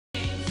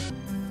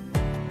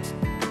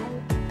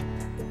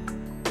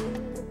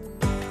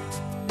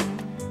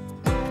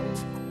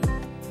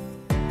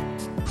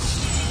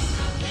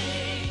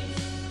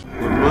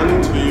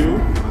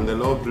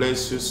Lord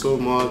bless you so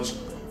much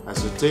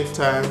as you take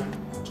time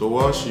to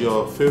watch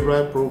your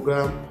favorite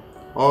program,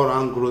 All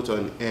Round Growth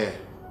on Air.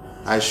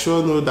 I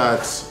sure know that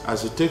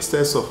as you take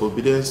steps of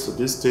obedience to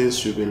these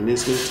things you've been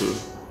listening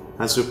to,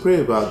 as you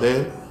pray about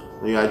them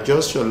and you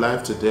adjust your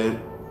life to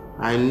them,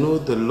 I know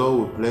the Lord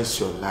will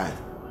bless your life.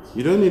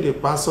 You don't need a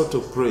pastor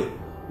to pray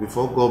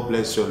before God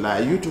bless your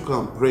life. You too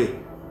can pray.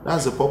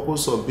 That's the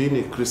purpose of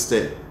being a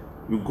Christian.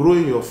 You grow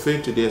in your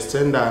faith to the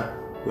extent that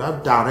you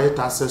have direct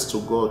access to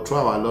God through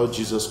our Lord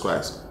Jesus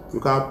Christ. You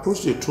can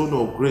approach the throne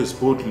of grace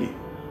boldly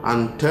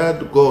and tell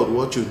God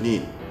what you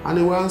need, and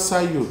He will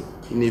answer you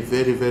in a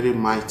very, very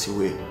mighty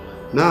way.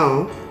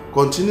 Now,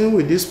 continuing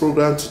with this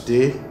program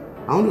today,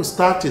 I want to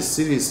start a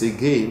series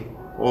again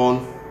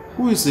on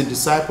who is a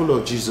disciple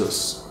of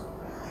Jesus.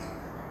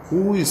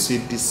 Who is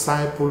a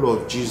disciple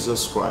of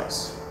Jesus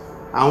Christ?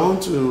 I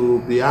want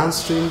to be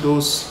answering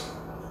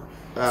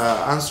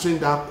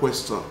that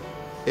question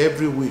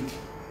every week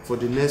for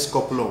the next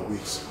couple of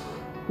weeks.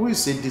 Who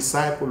is a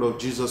disciple of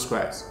Jesus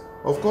Christ?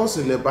 Of course,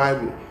 in the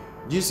Bible,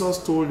 Jesus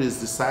told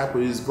his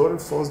disciples, his very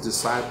first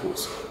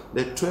disciples,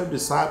 the 12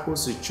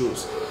 disciples he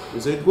chose, he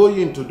said, go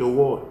into the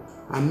world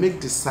and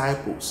make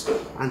disciples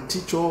and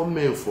teach all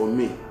men for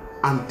me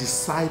and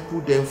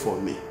disciple them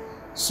for me.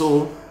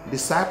 So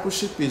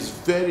discipleship is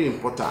very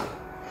important.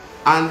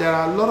 And there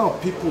are a lot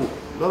of people,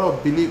 a lot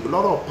of believers, a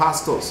lot of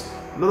pastors,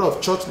 a lot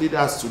of church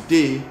leaders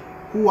today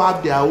who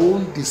have their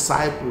own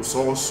disciples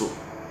also,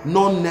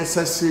 not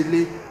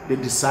necessarily the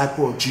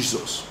disciple of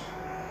Jesus.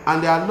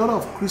 And there are a lot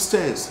of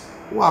Christians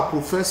who are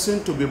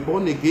professing to be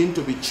born again,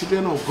 to be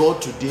children of God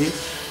today,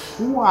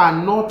 who are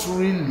not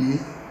really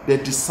the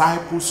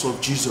disciples of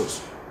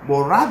Jesus,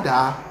 but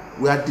rather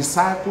we are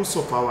disciples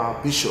of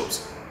our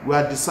bishops, we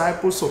are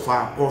disciples of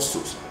our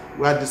apostles,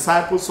 we are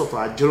disciples of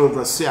our general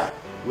overseer,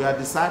 we are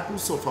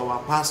disciples of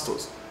our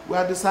pastors, we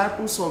are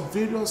disciples of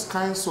various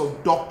kinds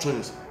of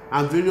doctrines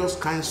and various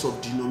kinds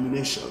of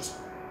denominations.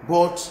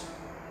 But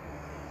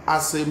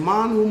as a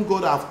man whom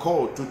God have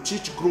called to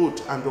teach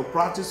growth and to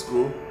practice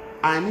growth,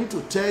 I need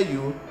to tell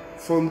you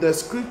from the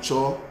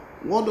scripture,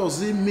 what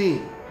does it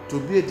mean to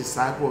be a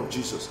disciple of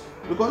Jesus?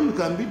 Because you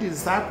can be the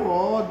disciple of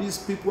all these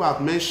people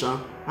I've mentioned,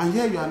 and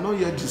yet you are not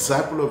yet a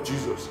disciple of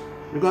Jesus.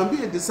 You can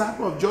be a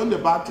disciple of John the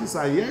Baptist,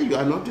 and yet you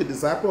are not a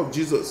disciple of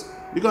Jesus.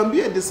 You can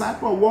be a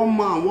disciple of one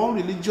man, one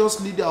religious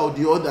leader or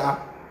the other,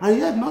 and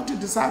yet not a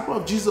disciple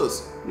of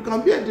Jesus. You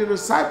can be a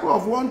disciple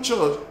of one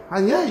church,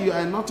 and yet you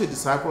are not a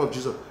disciple of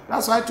Jesus.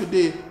 That's why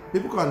today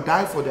people can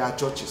die for their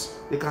churches,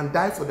 they can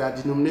die for their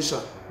denomination,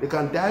 they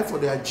can die for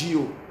their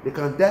GO, they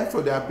can die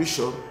for their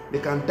bishop, they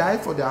can die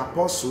for their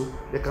apostle,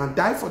 they can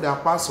die for their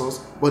pastors,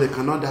 but they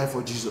cannot die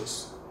for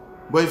Jesus.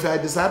 But if you are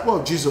a disciple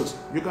of Jesus,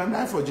 you can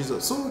die for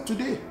Jesus. So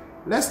today,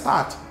 let's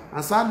start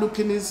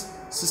looking at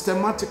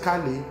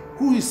systematically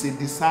who is a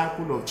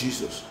disciple of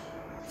Jesus.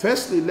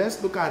 Firstly,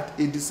 let's look at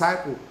a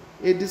disciple.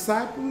 A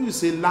disciple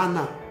is a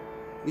learner,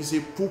 is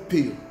a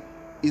pupil,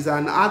 is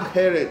an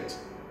adherent,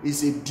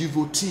 is a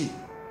devotee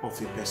of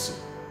a person.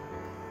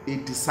 A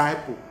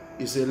disciple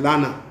is a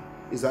learner,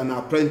 is an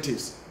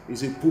apprentice,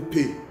 is a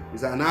pupil,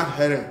 is an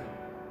adherent.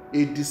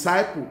 A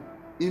disciple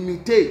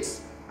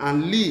imitates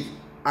and lives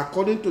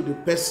according to the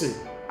person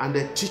and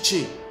the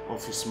teaching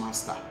of his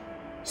master.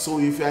 So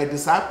if you are a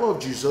disciple of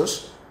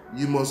Jesus,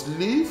 you must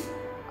live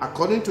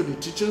according to the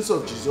teachings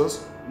of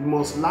Jesus, you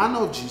must learn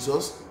of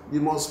Jesus, you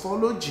must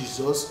follow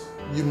Jesus,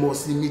 you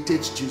must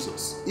imitate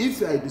Jesus. If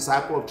you are a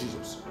disciple of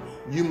Jesus,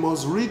 you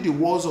must read the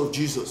words of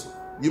Jesus,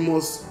 you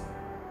must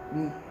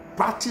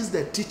practice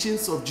the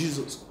teachings of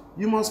Jesus,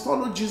 you must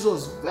follow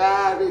Jesus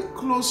very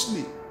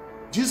closely.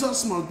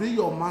 Jesus must be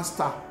your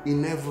master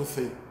in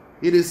everything.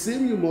 It is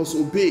him you must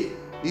obey.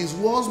 His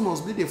words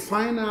must be the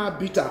final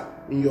arbiter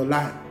in your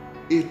life.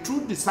 A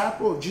true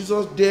disciple of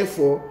Jesus,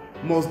 therefore,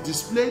 must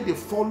display the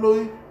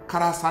following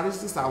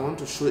characteristics I want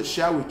to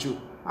share with you.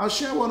 I'll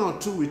share one or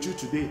two with you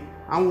today,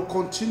 and we'll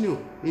continue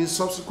in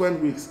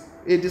subsequent weeks.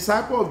 A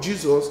disciple of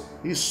Jesus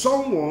is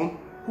someone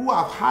who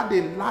have had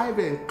a live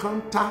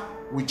encounter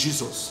with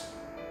Jesus.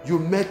 You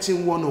met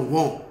him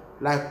one-on-one,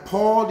 like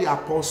Paul the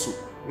apostle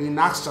in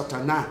Acts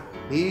chapter 9.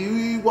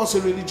 He was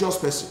a religious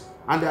person,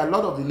 and there are a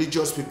lot of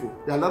religious people.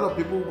 There are a lot of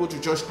people who go to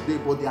church today,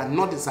 but they are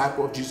not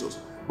disciples of Jesus.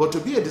 But to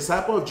be a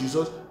disciple of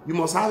Jesus, you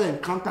must have an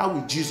encounter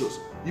with Jesus.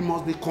 You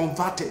must be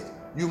converted.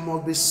 You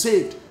must be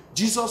saved.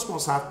 Jesus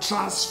must have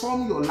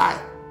transformed your life,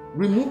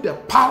 remove the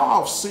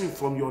power of sin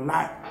from your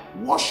life,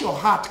 wash your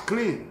heart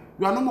clean.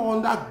 You are no more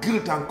under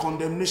guilt and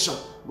condemnation,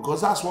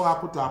 because that's what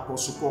happened to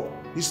Apostle Paul.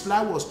 His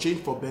life was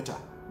changed for better.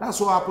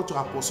 That's what happened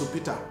to Apostle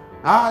Peter.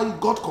 He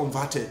got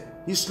converted.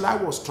 His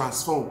life was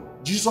transformed.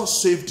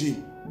 Jesus saved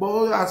him.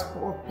 But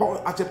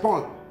at a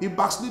point, he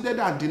backslided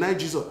and denied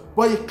Jesus.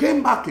 But he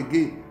came back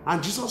again,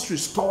 and Jesus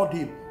restored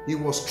him. He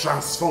was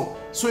transformed.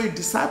 So a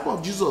disciple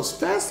of Jesus,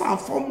 first and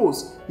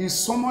foremost, is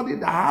somebody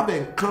that have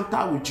an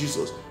encounter with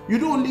Jesus. You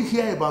don't only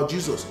hear about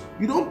Jesus.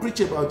 You don't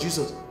preach about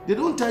Jesus. They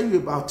don't tell you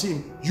about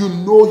him. You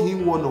know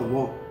him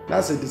one-on-one.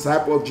 That's a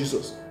disciple of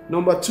Jesus.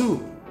 Number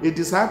two, a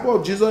disciple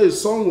of Jesus is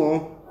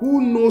someone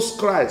who knows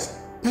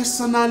Christ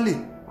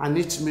personally and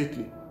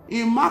intimately.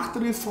 In Mark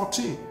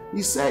 3:14,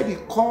 he said he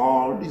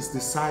called his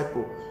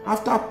disciple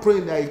after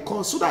praying that he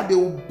called so that they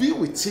will be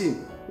with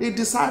him. A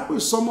disciple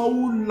is someone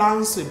who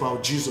learns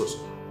about Jesus,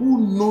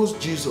 who knows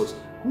Jesus,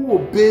 who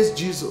obeys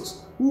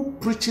Jesus, who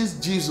preaches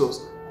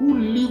Jesus, who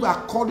live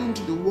according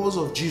to the words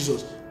of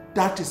Jesus.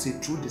 That is a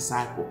true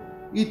disciple.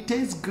 It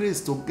takes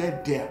grace to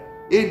get there.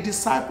 A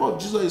disciple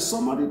of Jesus is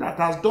somebody that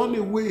has done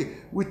away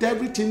with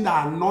everything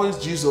that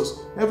annoys Jesus,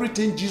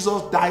 everything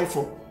Jesus died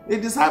for. A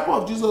disciple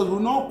of Jesus will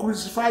not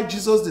crucify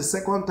Jesus the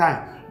second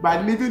time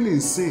by living in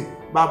sin,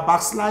 by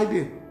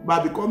backsliding, by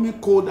becoming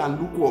cold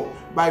and lukewarm,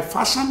 by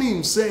fashioning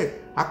himself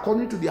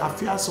according to the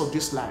affairs of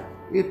this life.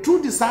 A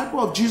true disciple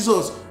of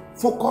Jesus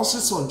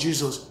focuses on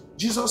Jesus.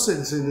 Jesus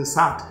is in his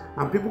heart,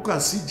 and people can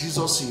see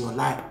Jesus in your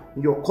life,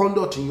 in your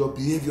conduct, in your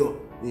behavior,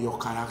 in your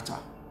character.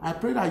 I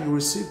pray that you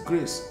receive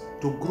grace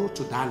to grow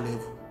to that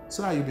level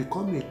so that you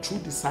become a true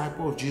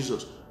disciple of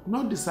Jesus.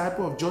 Not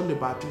disciple of John the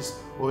Baptist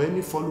or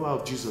any follower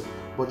of Jesus,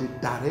 but a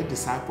direct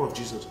disciple of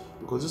Jesus.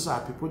 Because these are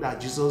people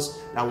that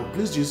will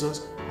please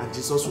Jesus and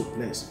Jesus will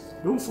bless.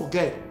 Don't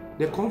forget,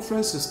 the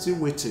conference is still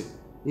waiting.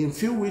 In a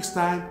few weeks'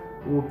 time,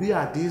 we'll be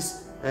at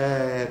this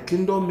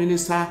Kingdom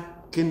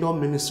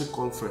Ministry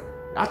Conference.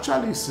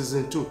 Actually, it's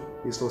season 2.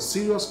 It's for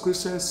serious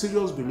Christians,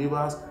 serious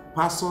believers,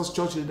 pastors,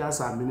 church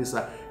leaders, and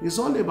ministers. It's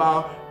all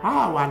about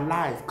how our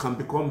life can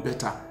become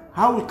better,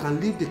 how we can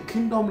live the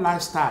kingdom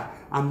lifestyle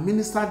and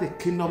minister the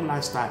kingdom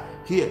lifestyle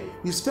here.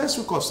 It's first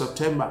week of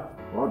September.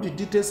 All the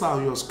details are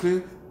on your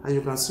screen and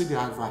you can see the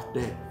advert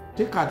there.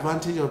 Take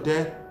advantage of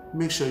that.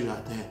 Make sure you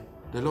are there.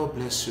 The Lord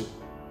bless you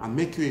and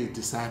make you a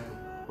disciple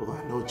of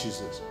our Lord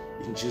Jesus.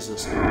 In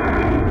Jesus' name.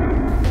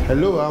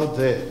 Hello out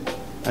there.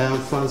 I am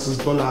Francis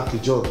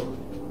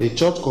Dr.Akin-John, a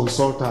church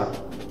consultant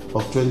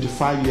of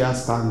 25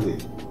 years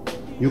standing.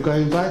 You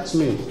can invite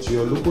me to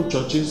your local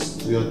churches,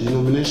 to your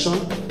denomination,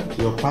 to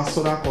your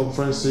pastoral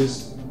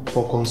conferences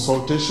for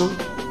consultation,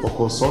 for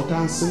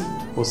consultancy,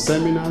 for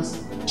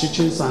seminars,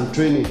 teachings and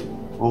training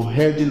on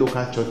healthy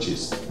local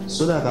churches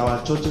so that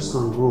our churches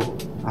can grow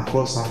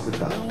across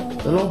Africa.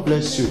 The Lord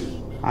bless you.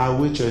 I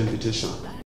await your invitation.